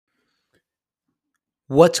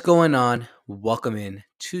What's going on? Welcome in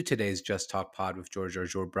to today's Just Talk Pod with George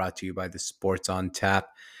Arjor, brought to you by the Sports on Tap.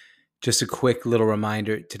 Just a quick little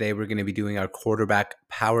reminder, today we're going to be doing our quarterback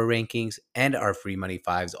power rankings and our free money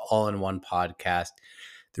fives all in one podcast.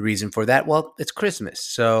 The reason for that, well, it's Christmas.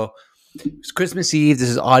 So it's Christmas Eve. This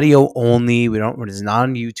is audio only. This is not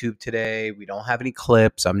on YouTube today. We don't have any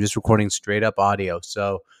clips. I'm just recording straight up audio.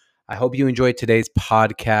 So I hope you enjoyed today's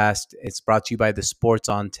podcast. It's brought to you by the Sports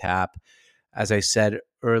on Tap. As I said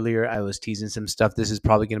earlier, I was teasing some stuff. This is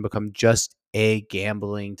probably going to become just a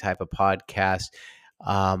gambling type of podcast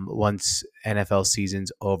once NFL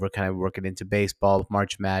season's over, kind of working into baseball,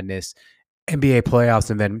 March Madness, NBA playoffs,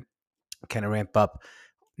 and then kind of ramp up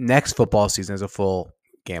next football season as a full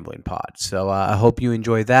gambling pod. So I hope you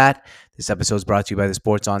enjoy that. This episode is brought to you by the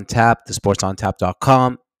Sports on Tap,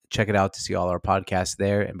 thesportsontap.com. Check it out to see all our podcasts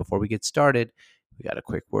there. And before we get started, we got a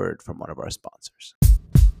quick word from one of our sponsors.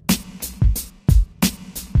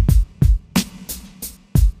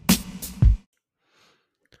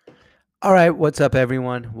 All right, what's up,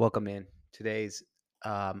 everyone? Welcome in. Today's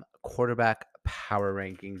quarterback power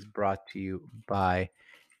rankings brought to you by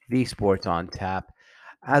the Sports on Tap.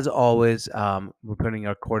 As always, we're putting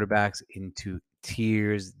our quarterbacks into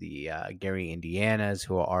tiers. The Gary Indianas,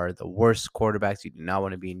 who are the worst quarterbacks. You do not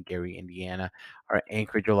want to be in Gary, Indiana. Our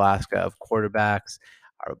Anchorage, Alaska of quarterbacks.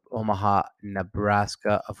 Our Omaha,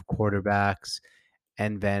 Nebraska of quarterbacks.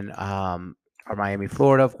 And then our Miami,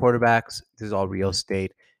 Florida of quarterbacks. This is all real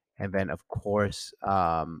estate. And then, of course,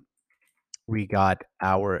 we got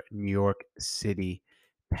our New York City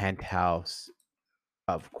penthouse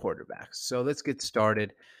of quarterbacks. So let's get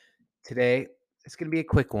started. Today, it's going to be a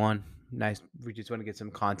quick one. Nice. We just want to get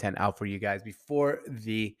some content out for you guys before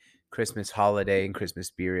the Christmas holiday and Christmas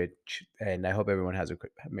spirit. And I hope everyone has a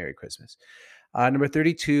Merry Christmas. Number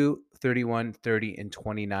 32, 31, 30, and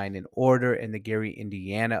 29 in order. And the Gary,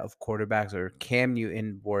 Indiana of quarterbacks are Cam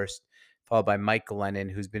Newton, worst, followed by Mike Glennon,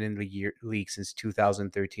 who's been in the league since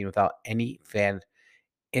 2013 without any fan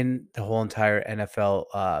in the whole entire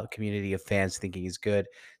NFL community of fans thinking he's good.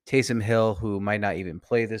 Taysom Hill, who might not even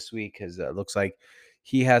play this week because it looks like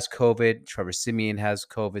he has COVID. Trevor Siemian has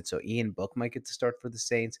COVID. So Ian Book might get to start for the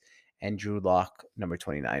Saints. And Drew Lock, number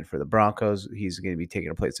 29 for the Broncos. He's going to be taking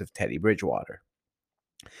the place of Teddy Bridgewater.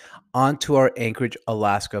 On to our Anchorage,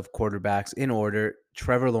 Alaska of quarterbacks in order: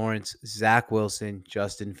 Trevor Lawrence, Zach Wilson,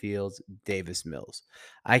 Justin Fields, Davis Mills.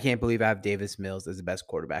 I can't believe I have Davis Mills as the best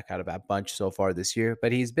quarterback out of that bunch so far this year,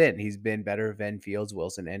 but he's been better than Fields,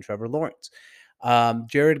 Wilson, and Trevor Lawrence.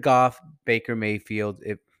 Jared Goff, Baker Mayfield,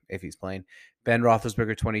 if he's playing, Ben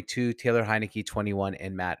Roethlisberger 22, Taylor Heineke 21,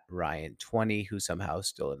 and Matt Ryan 20, who somehow is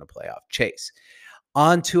still in the playoff chase.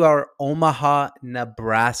 On to our Omaha,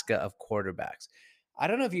 Nebraska of quarterbacks. I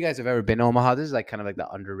don't know if you guys have ever been to Omaha. This is like kind of like the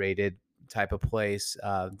underrated type of place.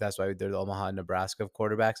 That's why they're the Omaha, Nebraska of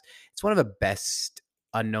quarterbacks. It's one of the best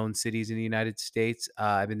unknown cities in the United States.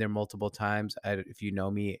 I've been there multiple times. If you know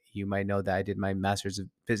me, you might know that I did my Master's of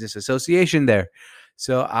Business Association there.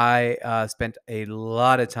 So I spent a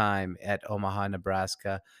lot of time at Omaha,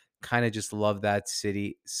 Nebraska. Kind of just love that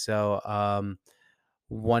city. So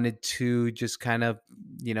wanted to just kind of,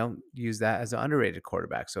 use that as an underrated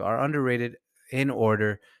quarterback. So our underrated in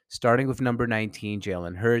order, starting with number 19,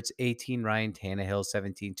 Jalen Hurts, 18, Ryan Tannehill,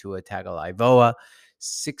 17, Tua Tagovailoa,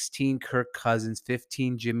 16, Kirk Cousins,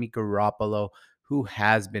 15, Jimmy Garoppolo, who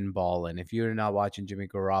has been balling. If you're not watching Jimmy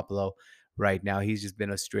Garoppolo right now, he's just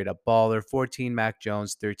been a straight up baller. 14, Mac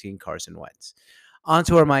Jones, 13, Carson Wentz. On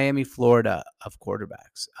to our Miami, Florida of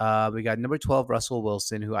quarterbacks. We got number 12, Russell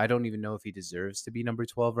Wilson, who I don't even know if he deserves to be number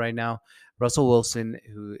 12 right now. Russell Wilson,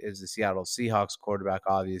 who is the Seattle Seahawks quarterback,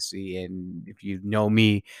 obviously. And if you know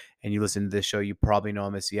me and you listen to this show, you probably know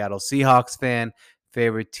I'm a Seattle Seahawks fan,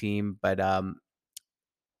 favorite team. But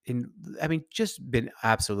just been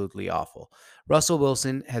absolutely awful. Russell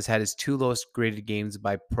Wilson has had his two lowest graded games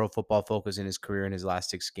by Pro Football Focus in his career in his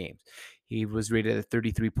last 6 games. He was rated at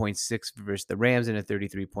 33.6 versus the Rams and a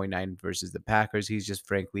 33.9 versus the Packers. He's just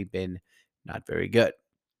frankly been not very good.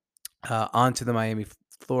 On to the Miami,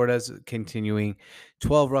 Florida's continuing.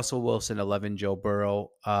 12, Russell Wilson, 11, Joe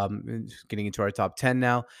Burrow. Getting into our top 10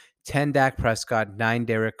 now. 10, Dak Prescott, 9,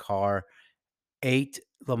 Derek Carr, 8,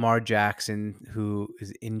 Lamar Jackson, who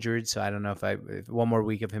is injured. So I don't know if one more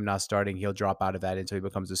week of him not starting, he'll drop out of that until he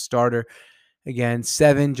becomes a starter. Again,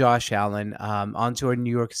 7, Josh Allen. On to our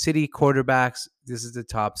New York City quarterbacks. This is the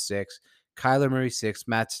top 6. Kyler Murray, 6,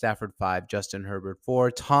 Matt Stafford, 5, Justin Herbert,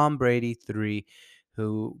 4, Tom Brady, 3,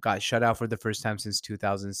 who got shut out for the first time since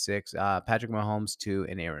 2006, Patrick Mahomes, 2,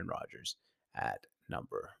 and Aaron Rodgers at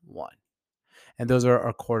number 1. And those are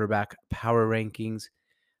our quarterback power rankings.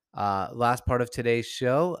 Last part of today's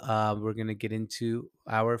show, we're going to get into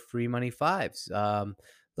our free money fives.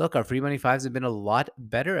 Look, our free money fives have been a lot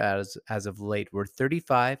better as of late. We're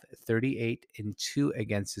 35, 38, and 2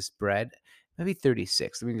 against the spread. Maybe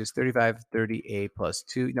 36. I mean, just 35, 38 plus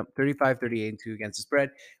 2. No, 35, 38, and 2 against the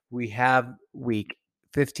spread. We have week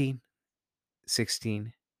 15,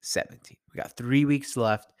 16, 17. We got 3 weeks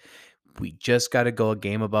left. We just got to go a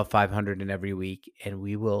game above 500 in every week, and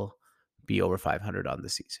we will be over 500 on the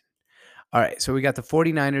season. All right, so we got the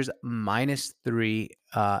 49ers -3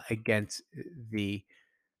 against the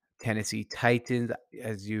Tennessee Titans.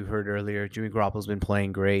 As you heard earlier, Jimmy Garoppolo's been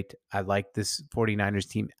playing great. I like this 49ers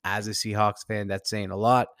team as a Seahawks fan. That's saying a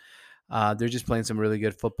lot. They're just playing some really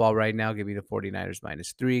good football right now. Give me the 49ers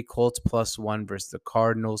 -3, Colts +1 versus the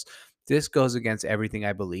Cardinals. This goes against everything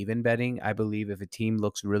I believe in betting. I believe if a team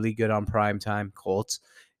looks really good on prime time, Colts,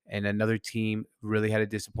 and another team really had a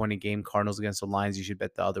disappointing game, Cardinals against the Lions, you should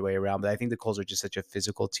bet the other way around. But I think the Colts are just such a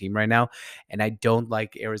physical team right now. And I don't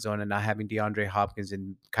like Arizona not having DeAndre Hopkins,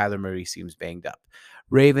 and Kyler Murray seems banged up.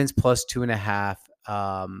 Ravens +2.5.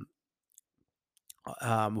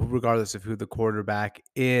 Regardless of who the quarterback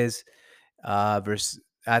is, versus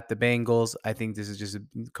at the Bengals. I think this is just a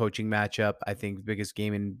coaching matchup. I think biggest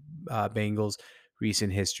game in Bengals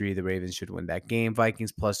recent history. The Ravens should win that game.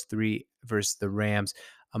 Vikings +3 versus the Rams.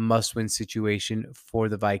 A must-win situation for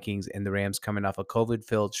the Vikings and the Rams coming off a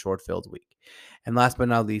COVID-filled, short-filled week. And last but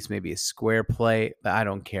not least, maybe a square play, but I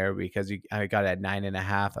don't care because I got it at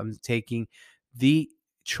 9.5. I'm taking the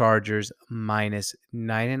Chargers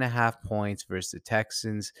 -9.5 points versus the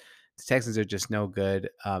Texans. The Texans are just no good.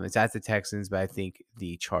 It's at the Texans, but I think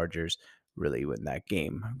the Chargers really win that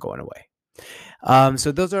game going away.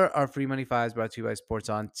 So those are our free money fives brought to you by Sports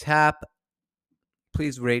on Tap.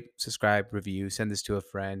 Please rate, subscribe, review, send this to a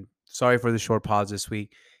friend. Sorry for the short pause this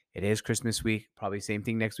week. It is Christmas week. Probably same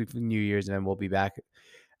thing next week for New Year's, and then we'll be back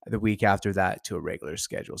the week after that to a regular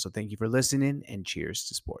schedule. So thank you for listening, and cheers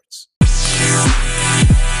to sports.